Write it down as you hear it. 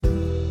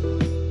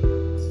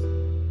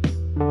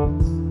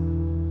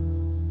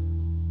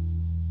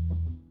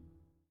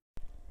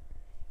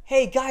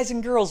Hey guys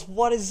and girls,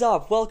 what is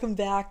up? Welcome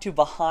back to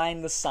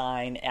Behind the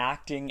Sign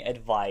Acting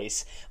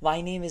Advice.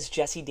 My name is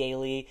Jesse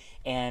Daly,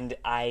 and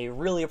I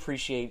really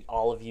appreciate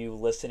all of you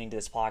listening to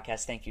this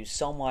podcast. Thank you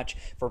so much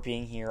for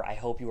being here. I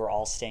hope you are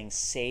all staying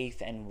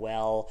safe and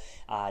well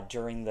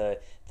during the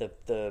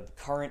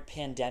current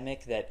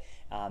pandemic that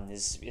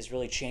is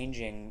really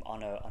changing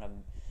on a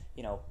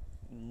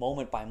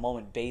moment by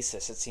moment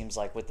basis. It seems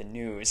like with the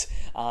news.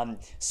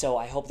 So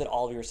I hope that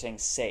all of you are staying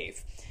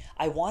safe.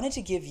 I wanted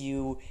to give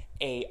you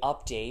an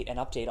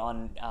update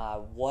on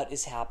what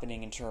is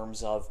happening in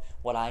terms of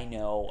what I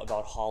know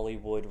about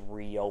Hollywood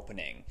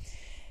reopening.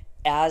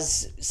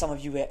 As some of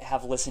you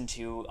have listened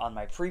to on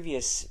my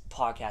previous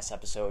podcast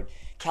episode,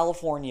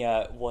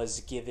 California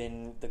was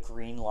given the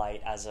green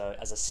light as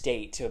a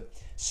state to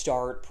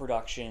start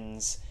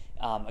productions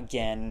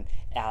again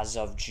as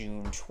of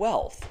June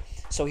 12th.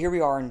 So here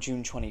we are on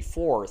June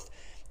 24th,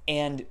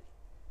 and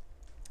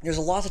there's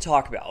a lot to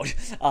talk about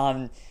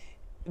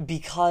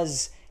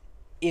because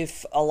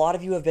if a lot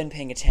of you have been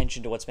paying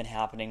attention to what's been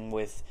happening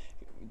with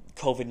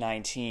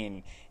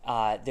COVID-19,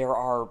 there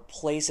are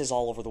places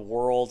all over the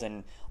world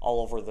and all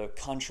over the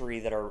country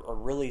that are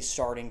really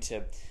starting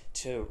to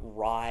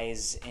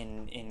rise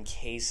in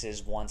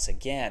cases once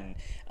again.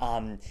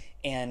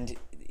 And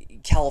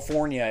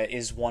California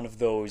is one of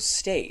those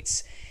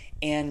states.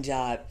 And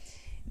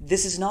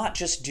this is not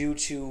just due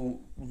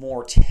to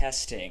more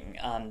testing.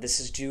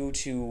 This is due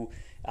to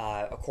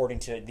according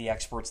to the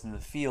experts in the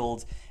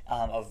field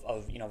of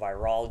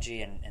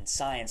virology and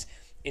science,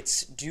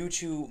 it's due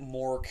to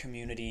more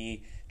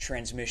community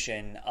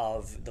transmission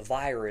of the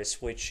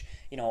virus, which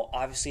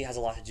obviously has a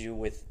lot to do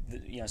with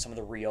some of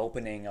the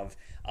reopening of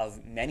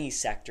many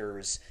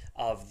sectors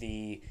of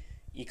the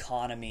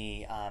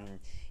economy.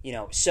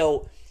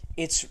 So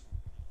it's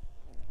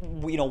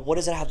what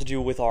does that have to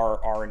do with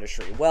our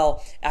industry?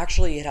 Well,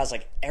 actually, it has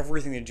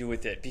everything to do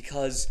with it,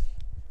 because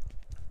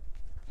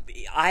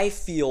I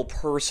feel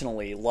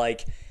personally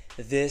like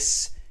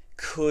this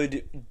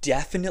could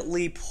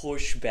definitely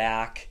push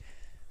back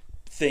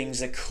things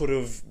that could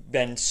have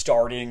been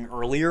starting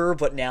earlier,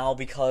 but now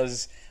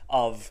because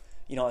of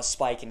a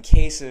spike in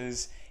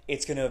cases,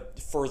 it's going to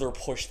further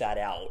push that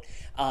out.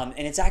 And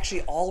it's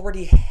actually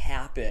already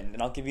happened,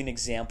 and I'll give you an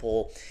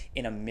example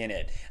in a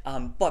minute.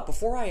 But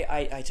before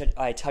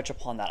I touch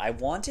upon that, I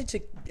wanted to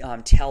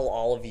tell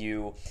all of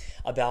you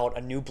about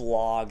a new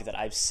blog that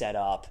I've set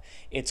up.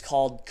 It's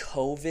called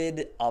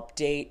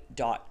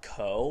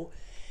covidupdate.co.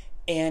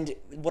 And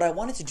what I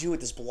wanted to do with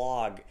this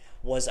blog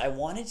was I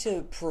wanted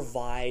to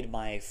provide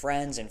my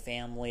friends and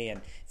family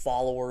and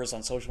followers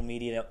on social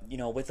media,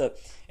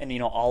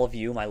 all of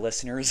you, my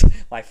listeners,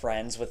 my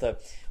friends, with a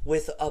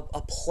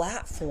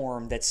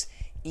platform that's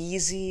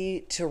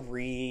easy to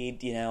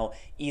read,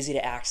 easy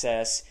to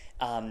access,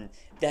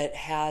 that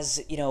has,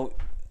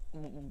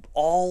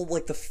 all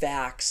the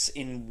facts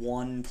in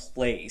one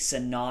place,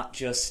 and not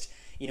just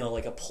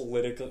a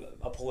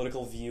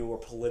political view or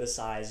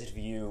politicized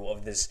view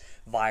of this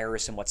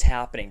virus and what's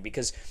happening.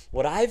 Because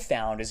what I've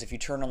found is if you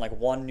turn on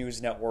one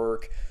news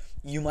network,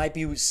 you might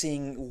be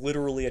seeing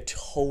literally a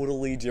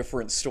totally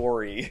different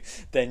story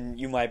than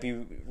you might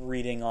be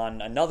reading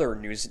on another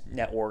news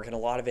network, and a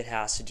lot of it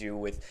has to do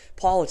with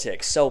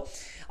politics. So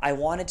I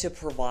wanted to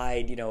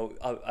provide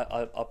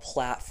a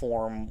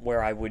platform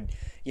where I would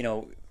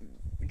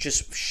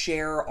just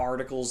share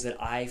articles that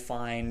I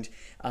find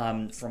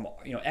from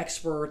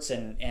experts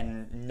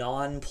and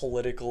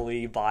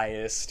non-politically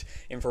biased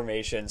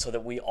information, so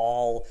that we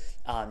all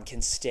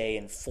can stay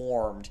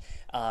informed,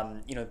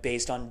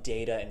 based on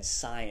data and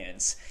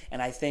science.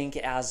 And I think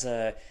as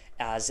a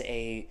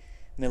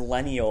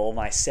millennial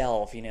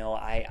myself,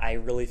 I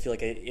really feel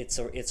like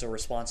it's a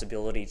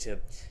responsibility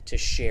to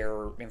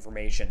share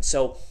information.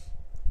 So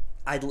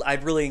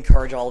I'd really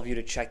encourage all of you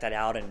to check that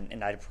out,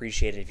 and I'd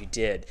appreciate it if you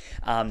did.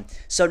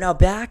 So now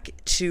back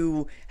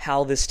to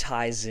how this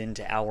ties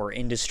into our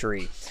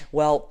industry.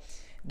 Well,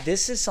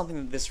 this is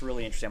something that's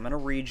really interesting. I'm going to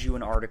read you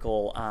an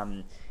article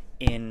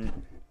in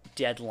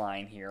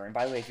Deadline here. And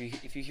by the way,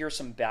 if you hear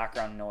some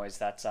background noise,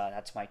 that's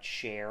my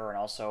chair, and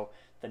also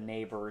the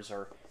neighbors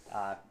are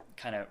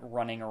kind of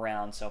running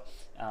around. So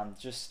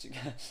just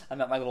I'm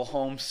at my little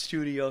home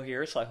studio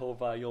here, so I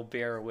hope you'll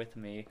bear with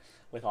me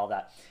with all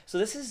that. So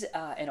this is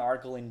an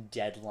article in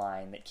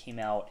Deadline that came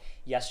out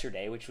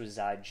yesterday, which was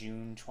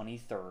June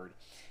 23rd,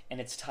 and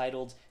it's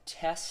titled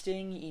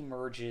 "Testing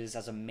Emerges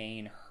as a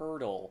Main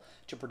Hurdle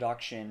to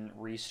Production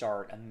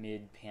Restart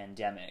Amid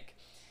Pandemic."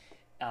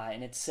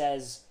 And it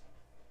says,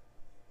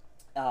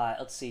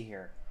 let's see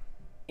here.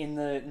 In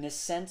the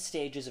nascent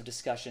stages of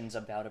discussions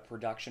about a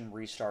production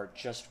restart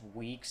just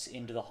weeks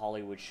into the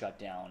Hollywood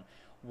shutdown,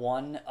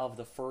 one of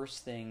the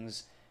first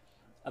things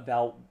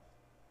about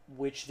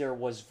which there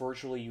was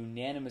virtually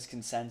unanimous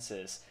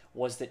consensus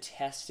was that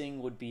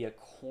testing would be a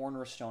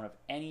cornerstone of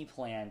any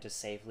plan to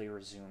safely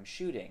resume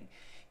shooting.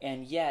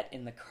 And yet,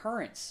 in the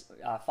current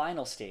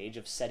final stage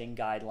of setting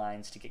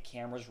guidelines to get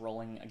cameras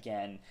rolling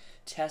again,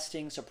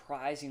 testing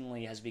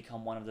surprisingly has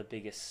become one of the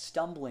biggest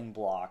stumbling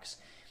blocks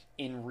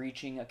in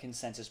reaching a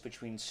consensus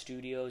between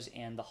studios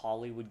and the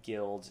Hollywood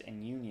guilds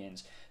and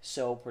unions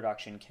so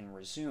production can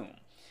resume.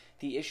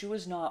 The issue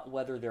is not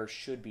whether there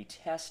should be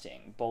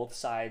testing. Both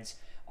sides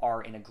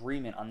are in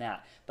agreement on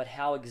that, but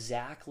how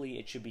exactly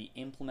it should be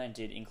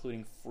implemented,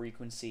 including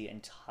frequency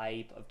and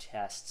type of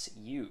tests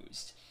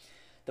used.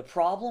 The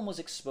problem was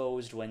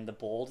exposed when The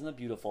Bold and the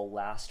Beautiful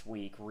last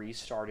week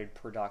restarted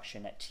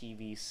production at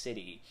TV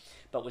City,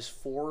 but was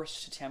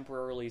forced to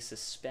temporarily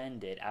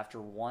suspend it after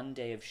one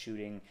day of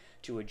shooting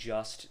to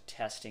adjust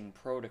testing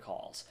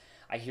protocols.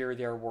 I hear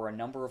there were a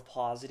number of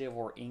positive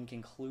or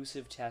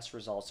inconclusive test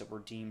results that were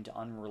deemed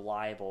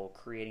unreliable,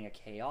 creating a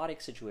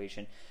chaotic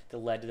situation that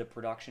led to the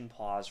production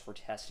pause for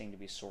testing to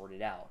be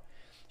sorted out.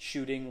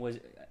 Shooting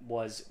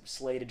was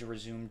slated to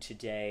resume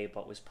today,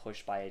 but was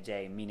pushed by a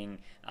day, meaning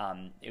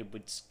it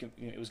was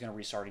going to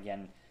restart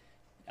again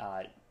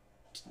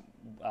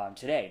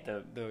today,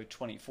 the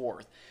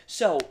 24th.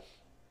 So,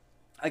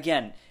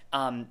 again,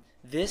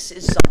 this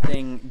is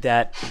something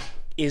that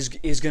is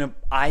going to,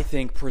 I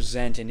think,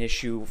 present an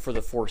issue for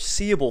the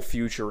foreseeable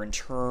future in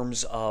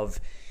terms of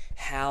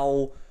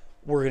how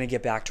we're going to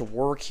get back to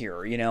work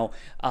here,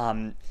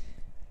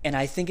 and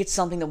I think it's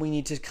something that we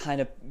need to kind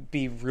of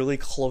be really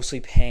closely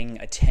paying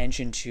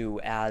attention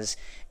to as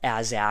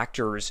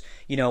actors.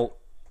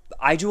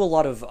 I do a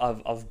lot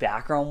of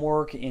background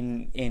work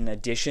in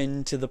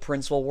addition to the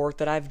principal work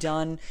that I've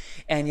done.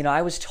 And,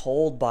 I was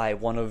told by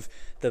one of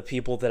the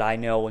people that I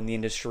know in the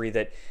industry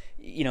that,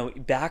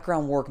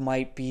 background work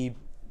might be,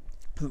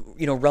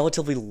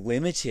 relatively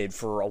limited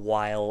for a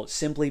while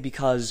simply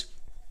because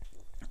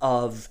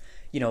of,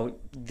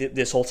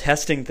 this whole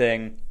testing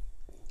thing,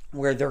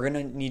 where they're going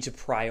to need to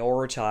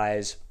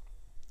prioritize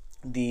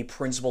the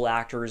principal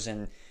actors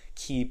and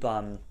keep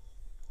them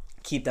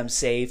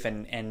safe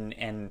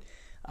and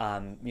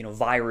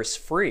virus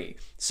free.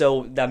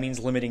 So that means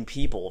limiting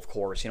people, of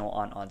course,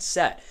 on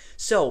set.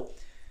 So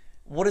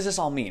what does this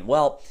all mean?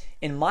 Well,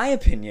 in my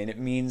opinion, it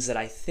means that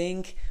I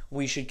think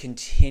we should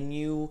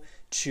continue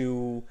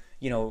to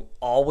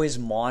always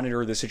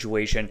monitor the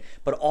situation,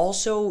 but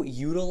also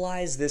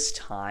utilize this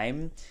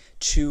time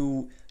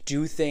to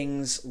do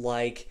things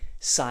like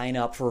sign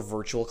up for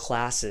virtual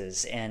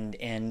classes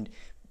and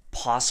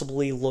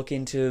possibly look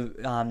into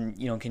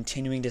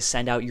continuing to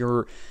send out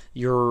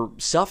your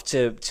stuff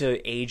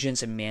to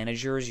agents and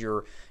managers,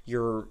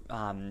 your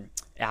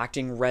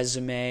acting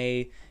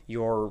resume,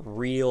 your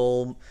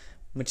reel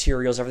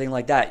materials, everything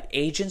like that.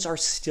 Agents are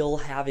still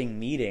having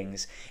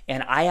meetings,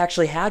 and I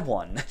actually had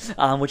one,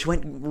 which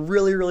went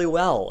really, really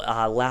well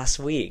last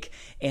week.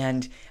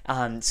 And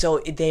so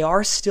they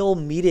are still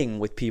meeting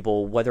with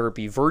people, whether it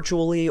be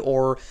virtually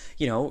or,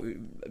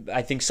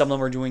 I think some of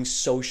them are doing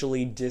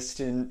socially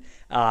distant,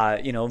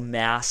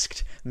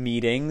 masked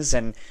meetings,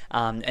 and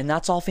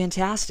that's all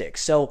fantastic.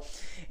 So,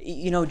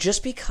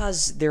 just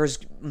because there's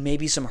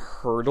maybe some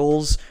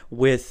hurdles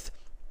with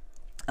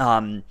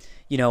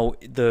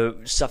the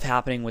stuff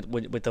happening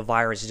with the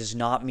virus, it does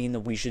not mean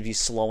that we should be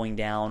slowing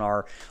down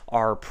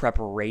our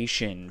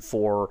preparation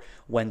for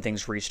when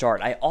things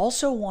restart. I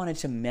also wanted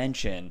to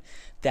mention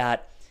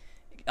that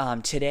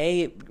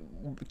today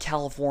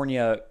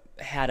California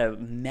had a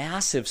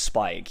massive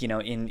spike,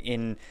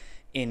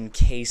 in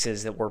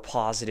cases that were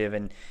positive,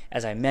 and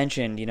as I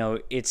mentioned,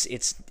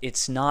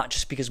 it's not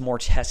just because more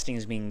testing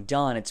is being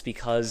done; it's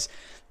because,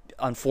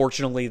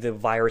 unfortunately, the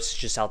virus is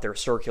just out there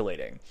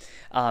circulating.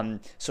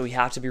 So we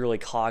have to be really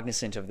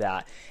cognizant of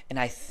that. And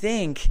I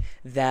think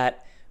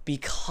that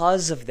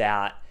because of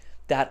that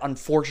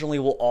unfortunately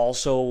will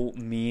also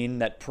mean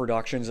that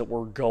productions that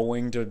were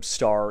going to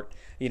start,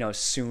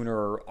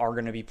 sooner are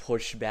going to be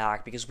pushed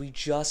back, because we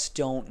just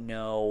don't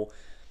know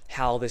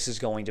how this is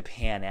going to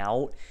pan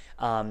out.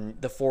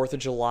 The 4th of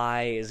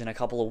July is in a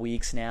couple of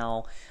weeks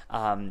now,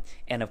 and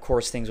of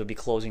course things would be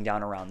closing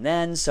down around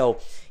then. So,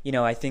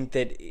 I think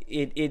that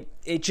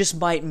it just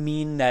might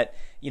mean that,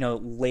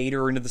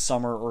 later into the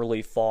summer,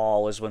 early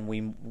fall is when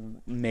we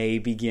may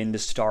begin to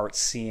start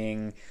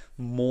seeing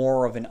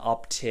more of an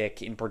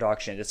uptick in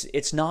production.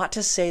 It's not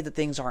to say that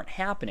things aren't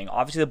happening.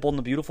 Obviously, The Bold and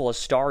the Beautiful has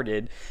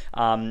started,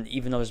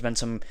 even though there's been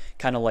some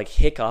kind of like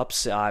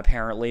hiccups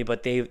apparently,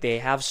 but they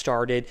have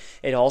started.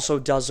 It also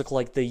does look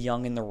like The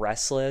Young and the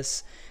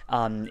Restless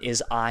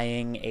is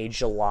eyeing a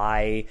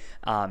July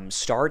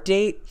start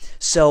date.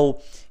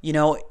 So,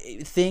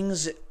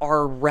 things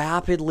are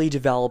rapidly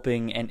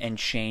developing and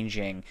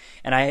changing.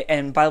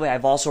 And by the way,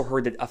 I've also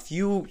heard that a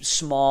few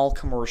small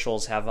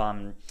commercials have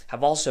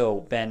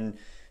also been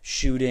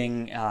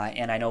shooting,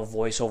 and I know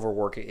voiceover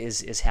work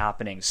is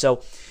happening.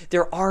 So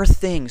there are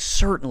things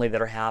certainly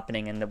that are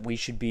happening and that we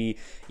should be,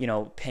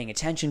 paying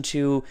attention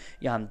to.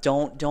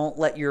 Don't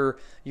let your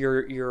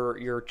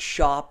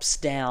chops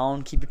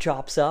down. Keep your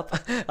chops up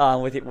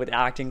with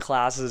acting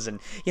classes, and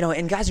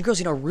and guys and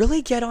girls,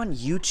 really get on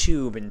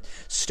YouTube and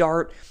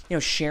start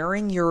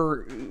sharing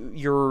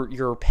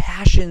your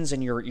passions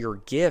and your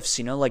gifts.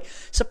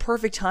 It's a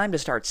perfect time to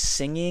start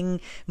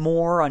singing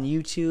more on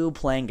YouTube,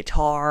 playing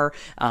guitar.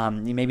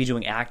 You maybe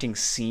doing acting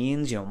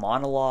scenes,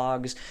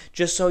 monologues,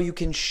 just so you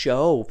can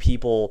show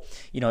people,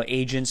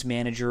 agents,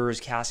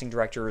 managers, casting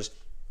directors,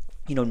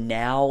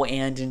 now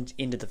and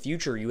into the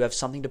future, you have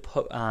something to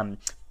point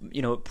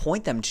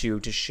them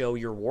to show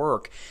your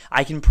work.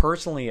 I can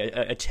personally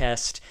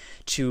attest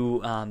to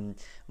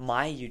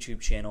my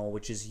YouTube channel,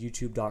 which is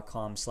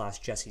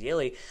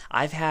youtube.com/JesseDaily.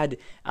 I've had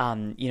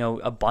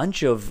a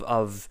bunch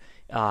of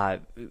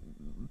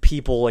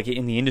people like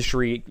in the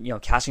industry,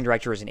 casting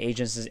directors and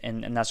agents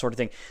and that sort of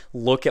thing,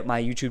 look at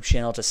my YouTube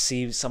channel to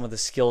see some of the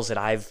skills that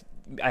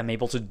I'm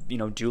able to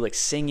do, like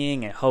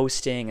singing and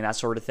hosting and that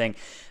sort of thing,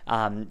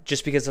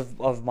 just because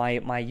of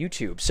my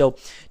YouTube. So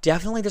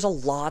definitely there's a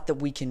lot that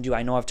we can do.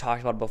 I know I've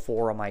talked about it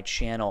before on my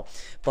channel,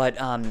 but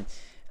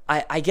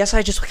I guess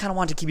I just kind of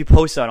want to keep you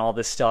posted on all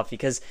this stuff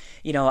because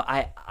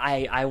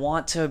I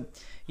want to,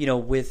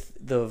 with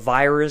the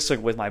virus,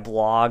 like with my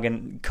blog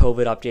and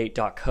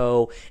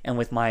covidupdate.co, and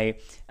with my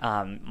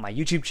my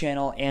YouTube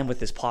channel and with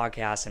this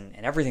podcast and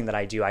everything that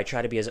I do, I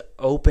try to be as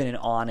open and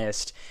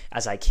honest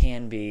as I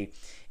can be.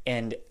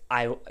 And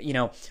I,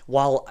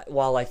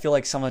 while I feel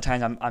like some of the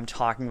times I'm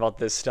talking about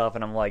this stuff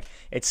and I'm like,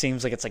 it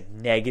seems like it's like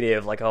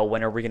negative, like, oh,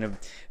 when are we going to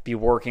be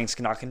working? It's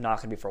not going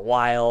to be for a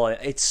while.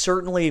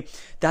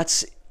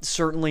 That's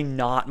certainly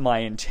not my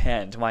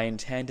intent. My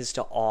intent is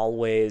to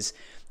always,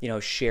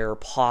 share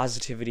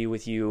positivity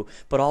with you,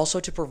 but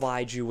also to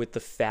provide you with the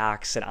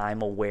facts that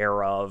I'm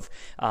aware of.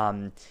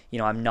 I'm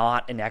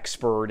not an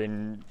expert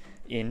in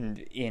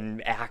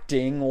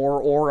acting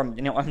or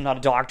I'm not a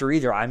doctor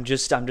either. I'm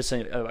just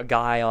a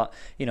guy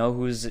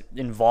who's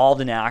involved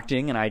in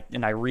acting,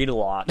 and I read a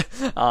lot,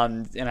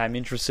 and I'm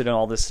interested in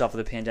all this stuff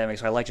with the pandemic.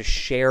 So I like to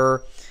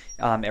share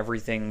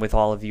everything with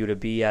all of you to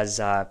be as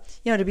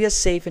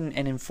safe and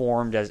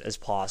informed as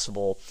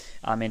possible,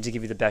 and to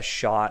give you the best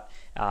shot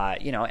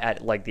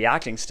at like the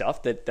acting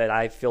stuff that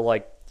I feel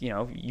like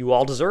you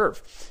all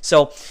deserve.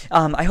 So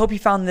I hope you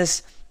found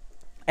this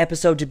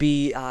episode to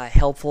be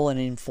helpful and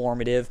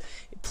informative.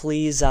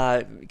 Please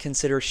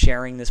consider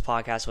sharing this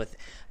podcast with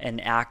an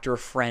actor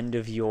friend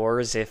of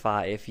yours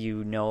if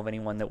you know of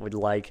anyone that would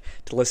like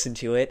to listen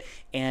to it,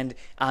 and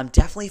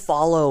definitely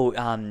follow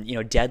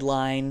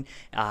Deadline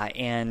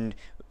and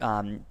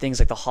things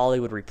like The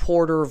Hollywood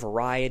Reporter,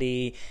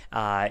 Variety,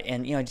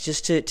 and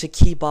just to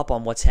keep up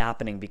on what's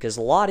happening, because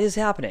a lot is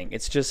happening.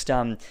 It's just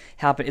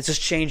It's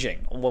just changing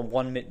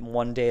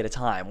one day at a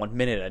time, 1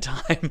 minute at a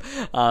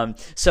time.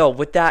 So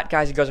with that,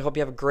 guys and girls, I hope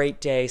you have a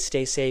great day.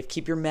 Stay safe.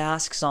 Keep your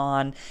masks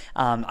on.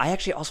 I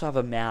actually also have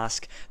a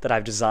mask that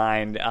I've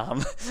designed.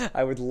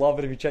 I would love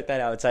it if you check that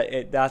out.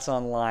 That's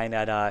online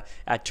at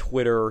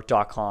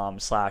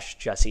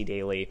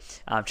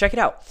twitter.com/JesseDaily. Check it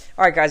out.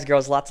 All right, guys and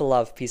girls, lots of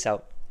love. Peace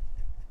out.